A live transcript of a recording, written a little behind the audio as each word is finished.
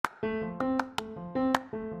Hey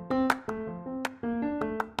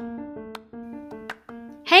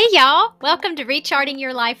y'all, welcome to Recharting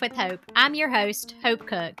Your Life with Hope. I'm your host, Hope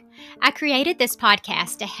Cook. I created this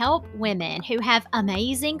podcast to help women who have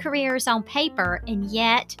amazing careers on paper and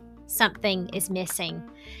yet something is missing.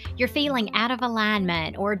 You're feeling out of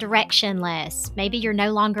alignment or directionless. Maybe you're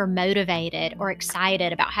no longer motivated or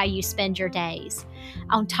excited about how you spend your days.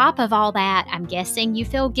 On top of all that, I'm guessing you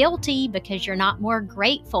feel guilty because you're not more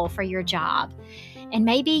grateful for your job. And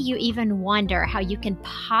maybe you even wonder how you can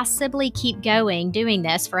possibly keep going doing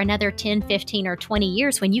this for another 10, 15, or 20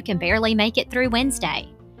 years when you can barely make it through Wednesday.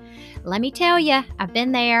 Let me tell you, I've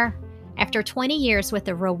been there. After 20 years with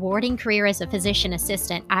a rewarding career as a physician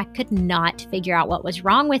assistant, I could not figure out what was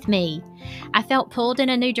wrong with me. I felt pulled in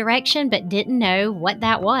a new direction but didn't know what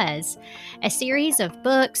that was. A series of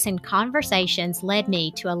books and conversations led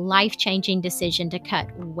me to a life-changing decision to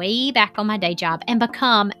cut way back on my day job and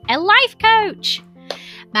become a life coach.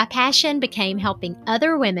 My passion became helping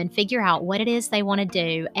other women figure out what it is they want to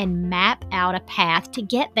do and map out a path to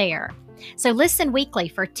get there. So listen weekly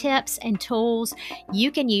for tips and tools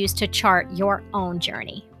you can use to chart your own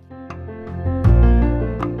journey.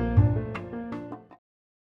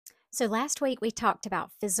 So last week we talked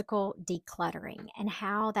about physical decluttering and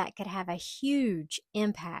how that could have a huge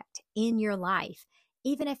impact in your life.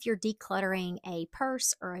 Even if you're decluttering a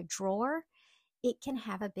purse or a drawer, it can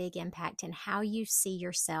have a big impact in how you see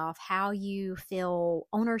yourself, how you feel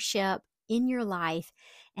ownership in your life,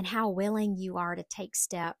 and how willing you are to take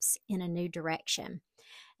steps in a new direction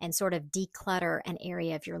and sort of declutter an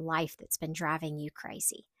area of your life that's been driving you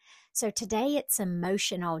crazy. So today it's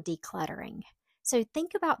emotional decluttering. So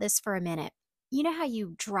think about this for a minute. You know how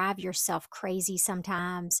you drive yourself crazy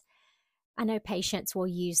sometimes? I know patients will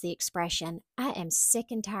use the expression, I am sick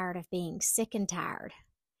and tired of being sick and tired.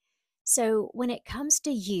 So when it comes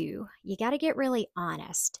to you got to get really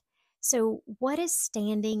honest. So what is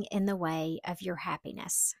standing in the way of your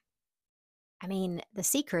happiness? I mean, the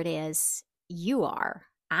secret is you are.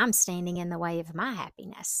 I'm standing in the way of my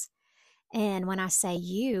happiness. And when I say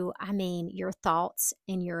you, I mean your thoughts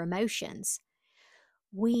and your emotions.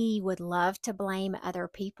 We would love to blame other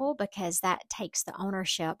people because that takes the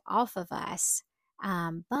ownership off of us.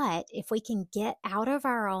 But if we can get out of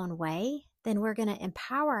our own way, then we're going to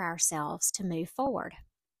empower ourselves to move forward.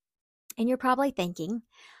 And you're probably thinking,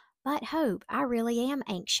 but Hope, I really am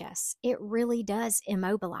anxious. It really does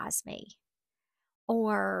immobilize me.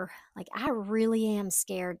 Or like, I really am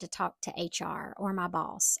scared to talk to HR or my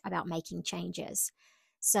boss about making changes.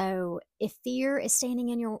 So if fear is standing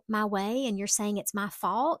in my way and you're saying it's my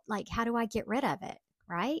fault, like, how do I get rid of it?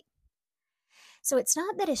 Right? So it's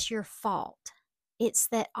not that it's your fault. It's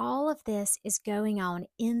that all of this is going on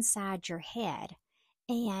inside your head.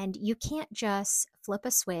 And you can't just flip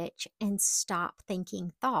a switch and stop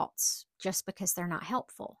thinking thoughts just because they're not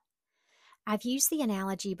helpful. I've used the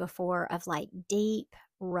analogy before of like deep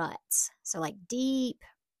ruts. So like deep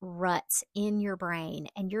ruts in your brain,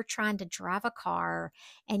 and you're trying to drive a car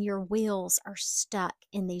and your wheels are stuck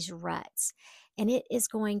in these ruts. And it is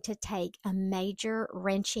going to take a major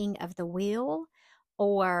wrenching of the wheel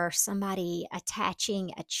or somebody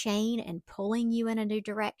attaching a chain and pulling you in a new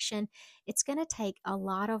direction. It's going to take a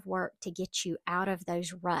lot of work to get you out of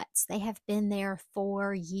those ruts. They have been there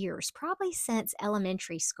for years, probably since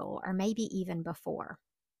elementary school or maybe even before.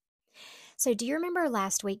 So do you remember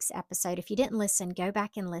last week's episode? If you didn't listen, go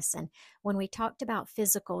back and listen. When we talked about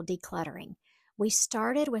physical decluttering, we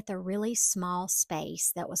started with a really small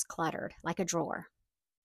space that was cluttered, like a drawer.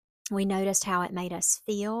 We noticed how it made us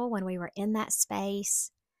feel when we were in that space.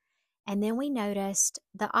 And then we noticed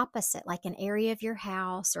the opposite, like an area of your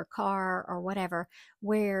house or car or whatever,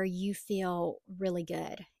 where you feel really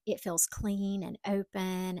good. It feels clean and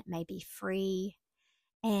open, maybe free.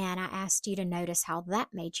 And I asked you to notice how that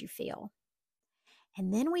made you feel.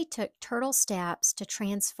 And then we took turtle steps to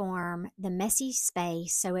transform the messy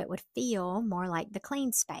space so it would feel more like the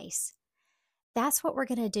clean space. That's what we're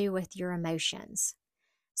going to do with your emotions.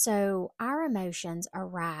 So our emotions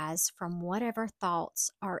arise from whatever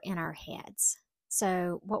thoughts are in our heads.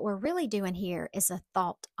 So what we're really doing here is a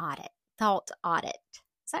thought audit. Thought audit.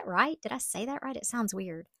 Is that right? Did I say that right? It sounds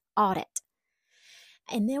weird. Audit.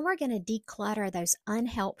 And then we're going to declutter those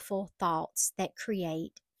unhelpful thoughts that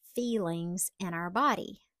create feelings in our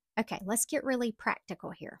body. Okay, let's get really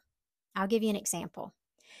practical here. I'll give you an example.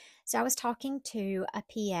 So I was talking to a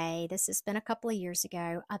PA, this has been a couple of years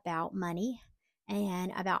ago, about money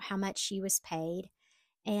and about how much she was paid.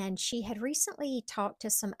 And she had recently talked to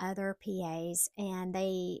some other PAs, and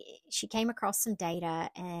she came across some data,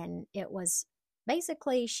 and it was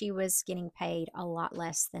Basically, she was getting paid a lot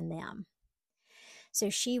less than them. So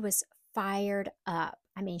she was fired up.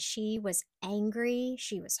 I mean, she was angry,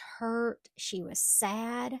 she was hurt, she was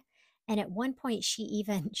sad. And at one point, she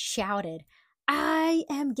even shouted, I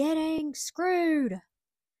am getting screwed.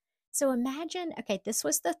 So imagine, okay, this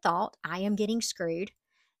was the thought, I am getting screwed.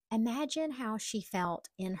 Imagine how she felt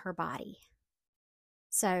in her body.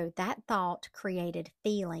 So that thought created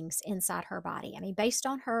feelings inside her body. I mean, based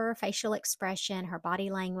on her facial expression, her body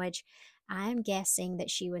language, I'm guessing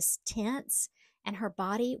that she was tense and her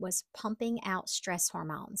body was pumping out stress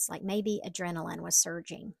hormones, like maybe adrenaline was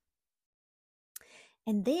surging.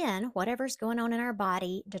 And then whatever's going on in our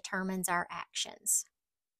body determines our actions.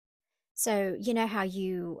 So, you know how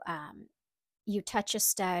you touch a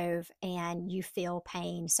stove and you feel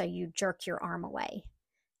pain, so you jerk your arm away.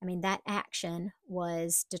 I mean, that action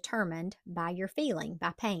was determined by your feeling,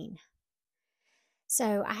 by pain.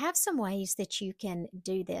 So, I have some ways that you can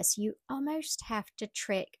do this. You almost have to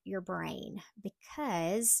trick your brain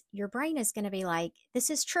because your brain is going to be like, this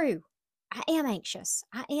is true. I am anxious.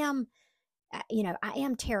 I am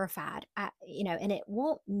terrified. And it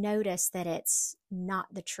won't notice that it's not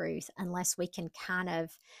the truth unless we can kind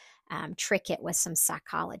of trick it with some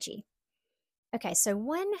psychology. Okay, so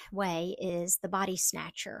one way is the body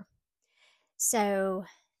snatcher. So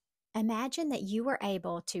imagine that you were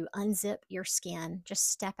able to unzip your skin, just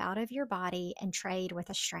step out of your body and trade with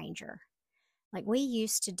a stranger. Like we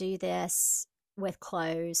used to do this with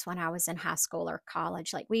clothes when I was in high school or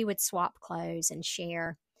college. Like we would swap clothes and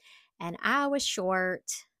share. And I was short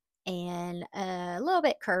and a little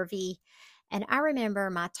bit curvy. And I remember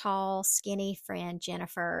my tall, skinny friend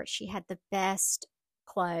Jennifer, she had the best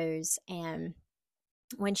clothes. And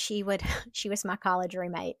when she would, she was my college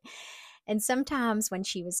roommate. And sometimes when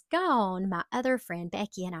she was gone, my other friend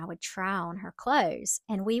Becky and I would try on her clothes.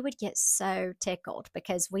 And we would get so tickled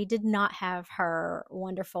because we did not have her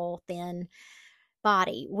wonderful, thin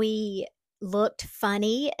body. We looked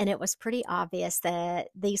funny, and it was pretty obvious that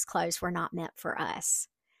these clothes were not meant for us.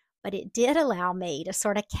 But it did allow me to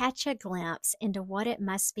sort of catch a glimpse into what it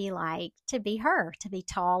must be like to be her, to be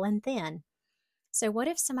tall and thin. So, what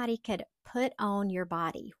if somebody could put on your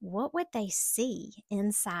body? What would they see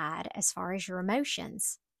inside as far as your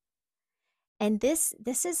emotions? And this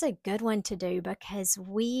is a good one to do because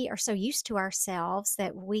we are so used to ourselves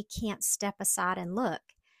that we can't step aside and look.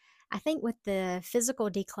 I think with the physical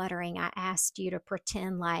decluttering, I asked you to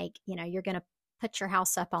pretend like, you're going to put your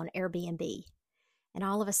house up on Airbnb. And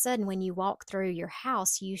all of a sudden, when you walk through your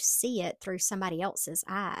house, you see it through somebody else's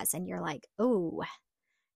eyes. And you're like, oh,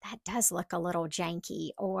 that does look a little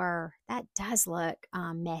janky, or that does look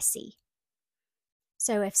messy.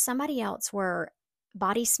 So if somebody else were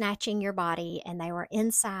body snatching your body and they were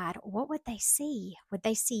inside, what would they see? Would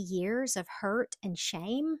they see years of hurt and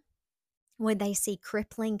shame? Would they see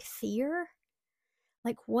crippling fear?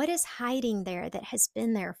 Like, what is hiding there that has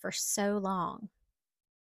been there for so long?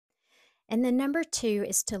 And then number two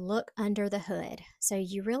is to look under the hood. So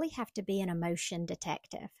you really have to be an emotion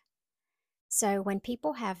detective. So when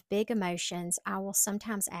people have big emotions, I will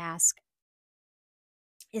sometimes ask,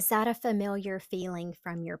 is that a familiar feeling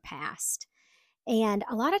from your past? And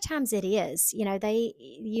a lot of times it is.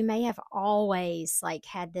 You may have always like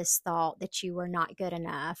had this thought that you were not good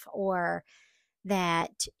enough, or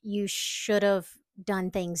that you should have done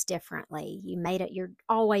things differently. You're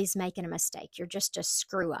always making a mistake. You're just a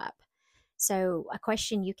screw up. So, a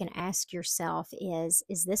question you can ask yourself is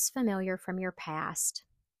this familiar from your past?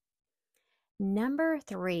 Number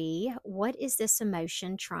three, what is this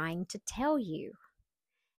emotion trying to tell you?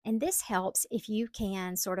 And this helps if you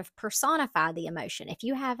can sort of personify the emotion. If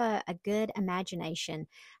you have a good imagination,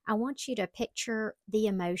 I want you to picture the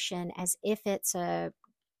emotion as if it's a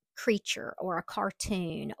creature or a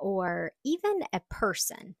cartoon or even a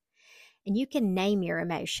person. And you can name your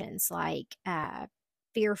emotions like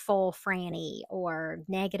fearful Franny or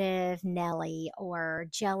negative Nellie or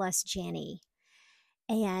jealous Jenny.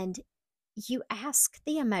 And you ask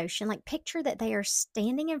the emotion, like picture that they are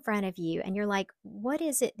standing in front of you and you're like, what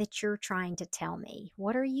is it that you're trying to tell me?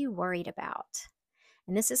 What are you worried about?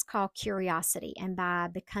 And this is called curiosity. And by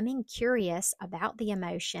becoming curious about the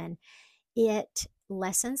emotion, it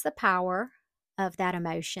lessens the power of that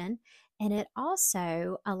emotion, and it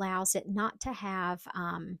also allows it not to have,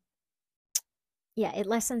 it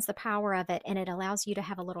lessens the power of it, and it allows you to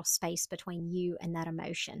have a little space between you and that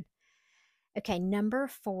emotion. Okay, number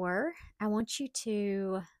four, I want you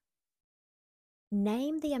to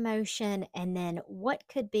name the emotion and then what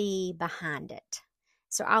could be behind it.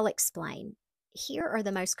 So I'll explain. Here are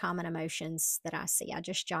the most common emotions that I see. I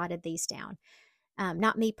just jotted these down.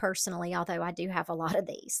 Not me personally, although I do have a lot of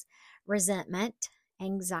these: resentment,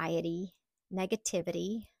 anxiety,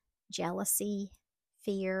 negativity, jealousy,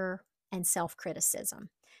 fear, and self criticism.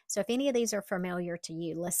 So, if any of these are familiar to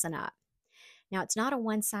you, listen up. Now, it's not a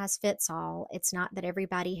one size fits all. It's not that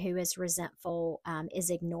everybody who is resentful is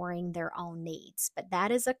ignoring their own needs, but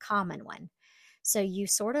that is a common one. So, you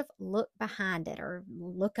sort of look behind it or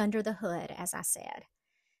look under the hood, as I said.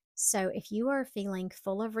 So, if you are feeling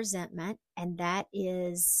full of resentment and that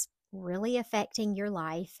is really affecting your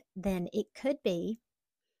life, then it could be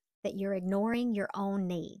that you're ignoring your own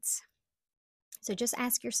needs. So, just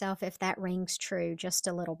ask yourself if that rings true just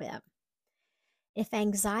a little bit. If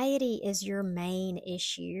anxiety is your main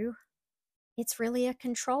issue, it's really a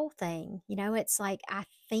control thing. It's like, I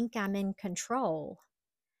think I'm in control.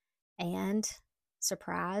 And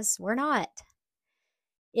surprise, we're not.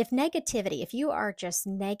 If you are just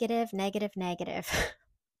negative, negative, negative,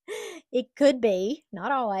 it could be,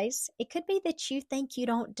 not always, it could be that you think you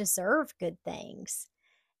don't deserve good things.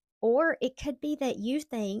 Or it could be that you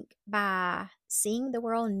think by seeing the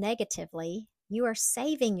world negatively, you are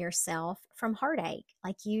saving yourself from heartache.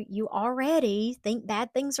 Like you already think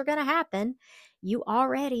bad things are going to happen. You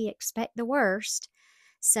already expect the worst.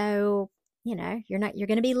 So, you're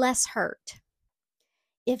going to be less hurt.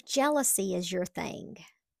 If jealousy is your thing,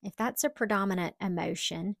 if that's a predominant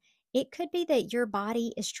emotion, it could be that your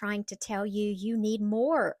body is trying to tell you you need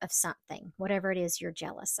more of something, whatever it is you're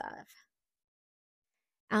jealous of.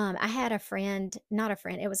 I had a friend, not a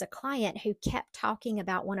friend, it was a client who kept talking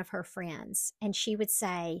about one of her friends. And she would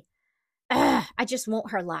say, "Ugh, I just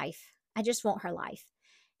want her life. I just want her life."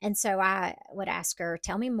 And so I would ask her,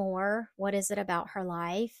 "Tell me more. What is it about her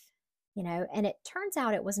life?" And it turns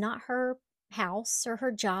out it was not her house or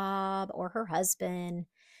her job or her husband.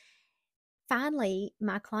 Finally,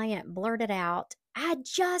 my client blurted out, "I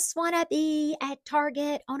just want to be at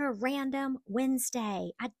Target on a random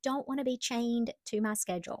Wednesday. I don't want to be chained to my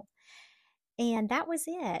schedule." And that was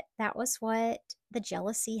it. That was what the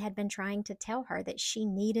jealousy had been trying to tell her, that she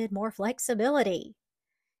needed more flexibility.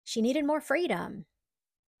 She needed more freedom.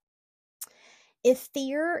 If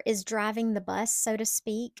fear is driving the bus, so to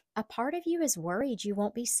speak, a part of you is worried you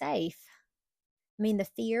won't be safe. I mean, the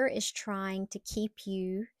fear is trying to keep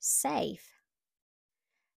you safe.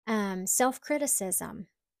 Self criticism.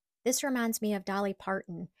 This reminds me of Dolly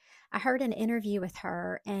Parton. I heard an interview with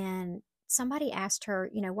her, and somebody asked her,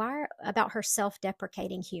 why about her self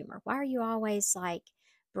deprecating humor. Why are you always like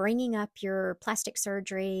bringing up your plastic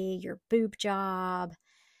surgery, your boob job?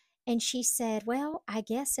 And she said, "Well, I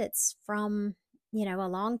guess it's from, a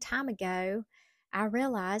long time ago. I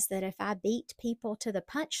realized that if I beat people to the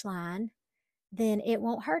punchline, then it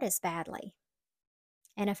won't hurt as badly.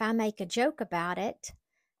 And if I make a joke about it,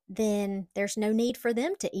 then there's no need for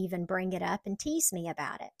them to even bring it up and tease me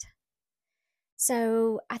about it."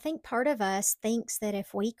 So I think part of us thinks that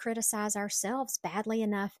if we criticize ourselves badly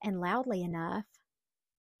enough and loudly enough,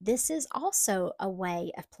 this is also a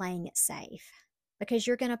way of playing it safe, because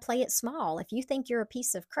you're going to play it small. If you think you're a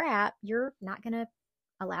piece of crap, you're not going to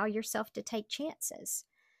allow yourself to take chances.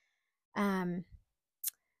 All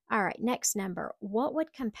right, next number. What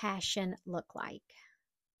would compassion look like?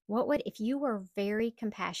 If you were very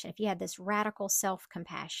compassionate, if you had this radical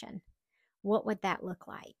self-compassion, what would that look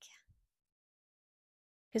like?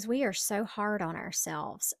 Because we are so hard on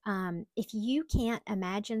ourselves. If you can't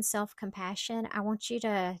imagine self-compassion, I want you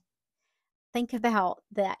to think about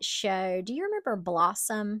that show. Do you remember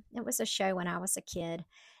Blossom? It was a show when I was a kid.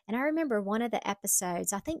 And I remember one of the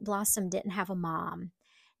episodes, I think Blossom didn't have a mom.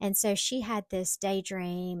 And so she had this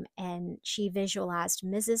daydream and she visualized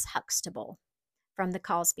Mrs. Huxtable from The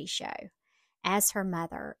Cosby Show as her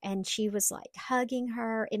mother. And she was like hugging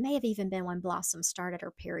her. It may have even been when Blossom started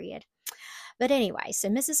her period. But anyway, so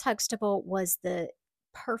Mrs. Huxtable was the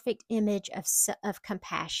perfect image of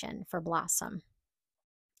compassion for Blossom.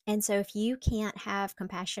 And so if you can't have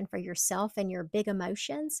compassion for yourself and your big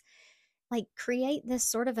emotions, like create this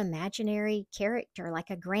sort of imaginary character, like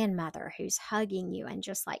a grandmother who's hugging you and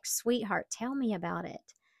just like, "Sweetheart, tell me about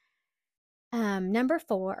it." Number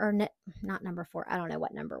four, or not number four, I don't know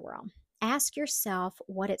what number we're on. Ask yourself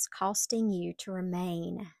what it's costing you to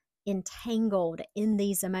remain entangled in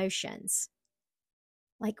these emotions.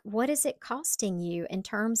 Like, what is it costing you in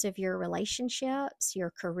terms of your relationships,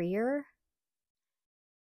 your career?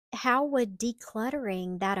 How would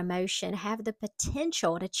decluttering that emotion have the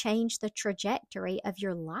potential to change the trajectory of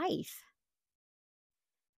your life?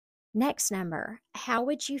 Next number, how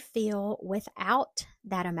would you feel without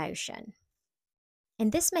that emotion?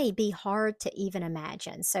 And this may be hard to even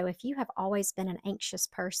imagine. So if you have always been an anxious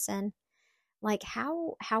person, like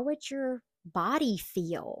how would your body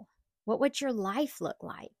feel? What would your life look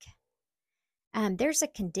like? There's a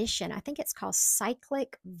condition, I think it's called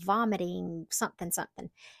cyclic vomiting, something, something.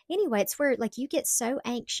 Anyway, it's where like you get so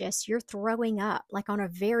anxious, you're throwing up like on a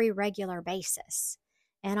very regular basis.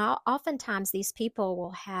 And oftentimes these people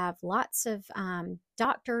will have lots of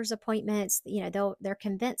doctor's appointments. You know, they're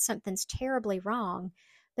convinced something's terribly wrong,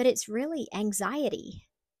 but it's really anxiety.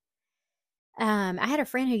 I had a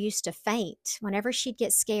friend who used to faint. Whenever she'd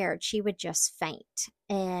get scared, she would just faint.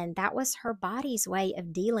 And that was her body's way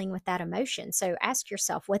of dealing with that emotion. So ask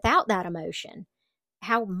yourself, without that emotion,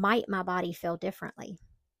 how might my body feel differently?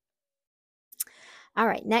 All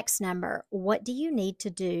right, next number. What do you need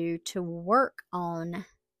to do to work on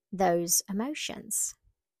those emotions?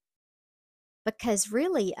 Because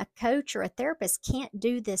really, a coach or a therapist can't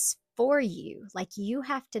do this for you. Like you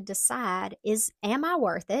have to decide, am I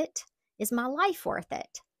worth it? Is my life worth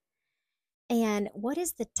it? And what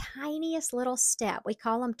is the tiniest little step? We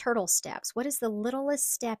call them turtle steps. What is the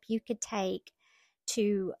littlest step you could take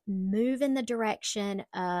to move in the direction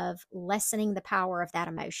of lessening the power of that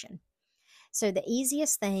emotion? So, the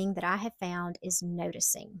easiest thing that I have found is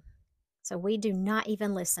noticing. So, we do not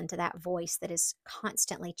even listen to that voice that is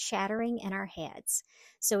constantly chattering in our heads.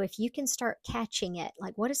 So, if you can start catching it,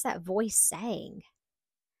 like what is that voice saying?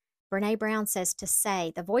 Brene Brown says to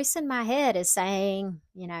say, the voice in my head is saying,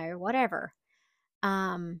 whatever.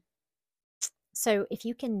 Um, so if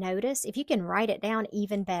you can notice, if you can write it down,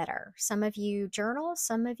 even better. Some of you journal,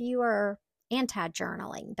 some of you are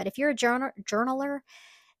anti-journaling. But if you're a journaler,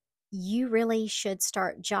 you really should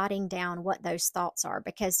start jotting down what those thoughts are,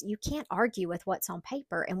 because you can't argue with what's on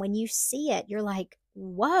paper. And when you see it, you're like,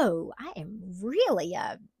 whoa, I am really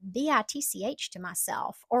a bitch to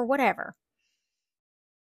myself, or whatever.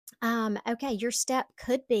 Okay, your step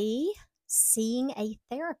could be seeing a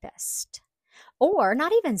therapist. Or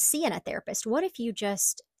not even seeing a therapist. What if you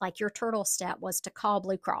just, like, your turtle step was to call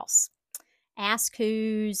Blue Cross, ask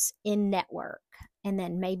who's in network, and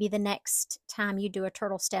then maybe the next time you do a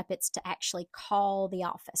turtle step, it's to actually call the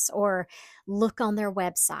office or look on their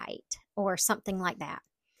website or something like that.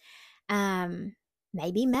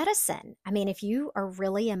 Maybe medicine. I mean, if you are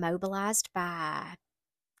really immobilized by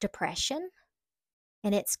depression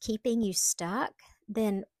and it's keeping you stuck,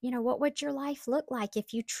 then, what would your life look like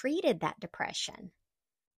if you treated that depression?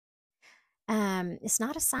 It's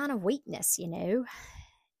not a sign of weakness.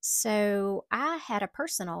 So I had a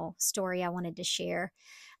personal story I wanted to share.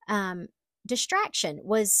 Um, distraction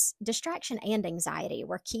and anxiety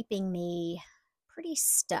were keeping me pretty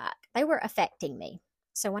stuck. They were affecting me.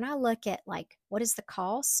 So when I look at like, what is the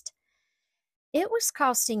cost? It was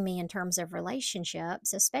costing me in terms of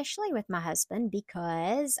relationships, especially with my husband,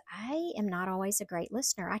 because I am not always a great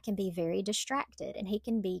listener. I can be very distracted, and he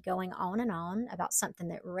can be going on and on about something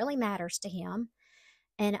that really matters to him.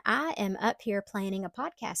 And I am up here planning a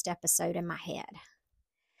podcast episode in my head.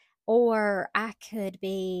 Or I could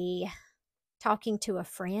be talking to a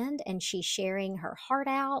friend and she's sharing her heart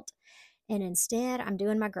out, and instead I'm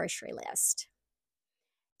doing my grocery list.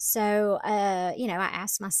 So, I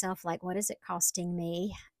asked myself, like, what is it costing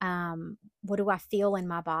me? What do I feel in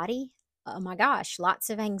my body? Oh my gosh, lots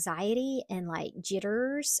of anxiety and like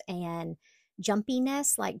jitters and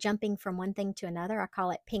jumpiness, like jumping from one thing to another. I call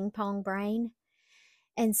it ping pong brain.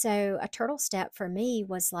 And so, a turtle step for me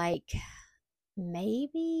was like,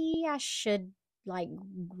 maybe I should like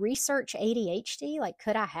research ADHD. Like,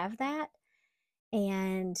 could I have that?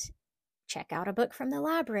 And check out a book from the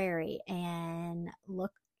library and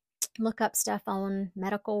look up stuff on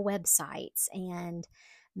medical websites and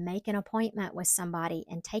make an appointment with somebody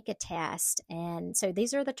and take a test. And so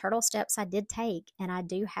these are the turtle steps I did take, and I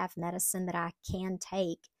do have medicine that I can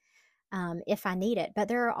take if I need it. But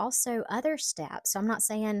there are also other steps. So I'm not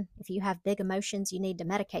saying if you have big emotions, you need to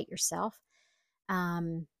medicate yourself.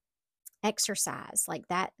 Exercise, like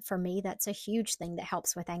that, for me, that's a huge thing that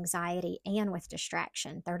helps with anxiety and with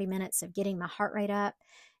distraction. 30 minutes of getting my heart rate up,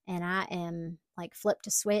 and I am like flip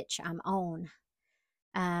to switch, I'm on.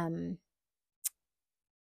 Um,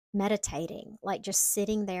 Meditating, like just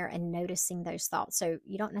sitting there and noticing those thoughts. So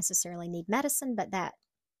you don't necessarily need medicine, but that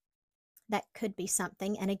could be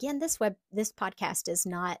something. And again, this podcast is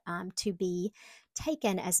not to be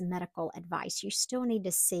taken as medical advice. You still need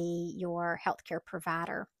to see your healthcare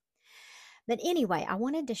provider. But anyway, I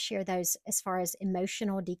wanted to share those as far as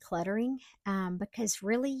emotional decluttering, because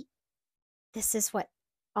really, this is what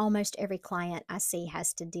almost every client I see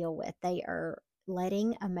has to deal with. They are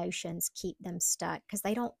letting emotions keep them stuck because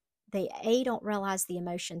they don't realize the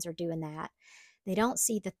emotions are doing that. They don't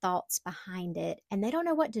see the thoughts behind it, and they don't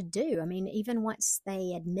know what to do. I mean, even once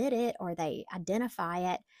they admit it or they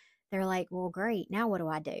identify it, they're like, well, great. Now what do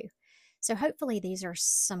I do? So hopefully these are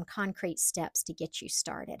some concrete steps to get you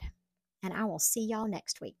started. And I will see y'all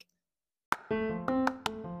next week.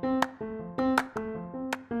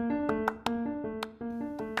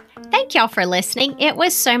 Thank y'all for listening. It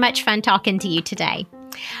was so much fun talking to you today.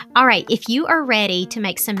 All right, if you are ready to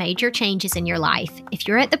make some major changes in your life, if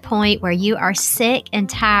you're at the point where you are sick and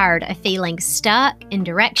tired of feeling stuck and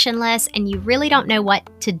directionless and you really don't know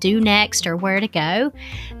what to do next or where to go,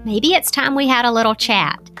 maybe it's time we had a little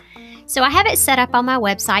chat. So I have it set up on my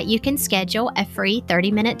website. You can schedule a free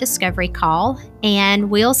 30-minute discovery call, and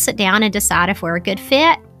we'll sit down and decide if we're a good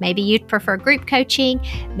fit. Maybe you'd prefer group coaching,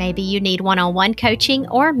 maybe you need one-on-one coaching,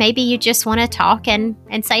 or maybe you just want to talk and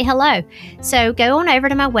say hello. So go on over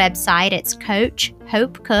to my website. It's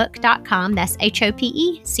CoachHopeCook.com. That's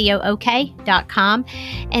HopeCook.com,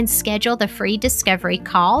 and schedule the free discovery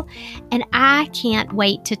call. And I can't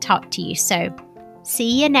wait to talk to you. So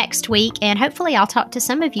see you next week, and hopefully I'll talk to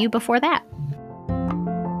some of you before that.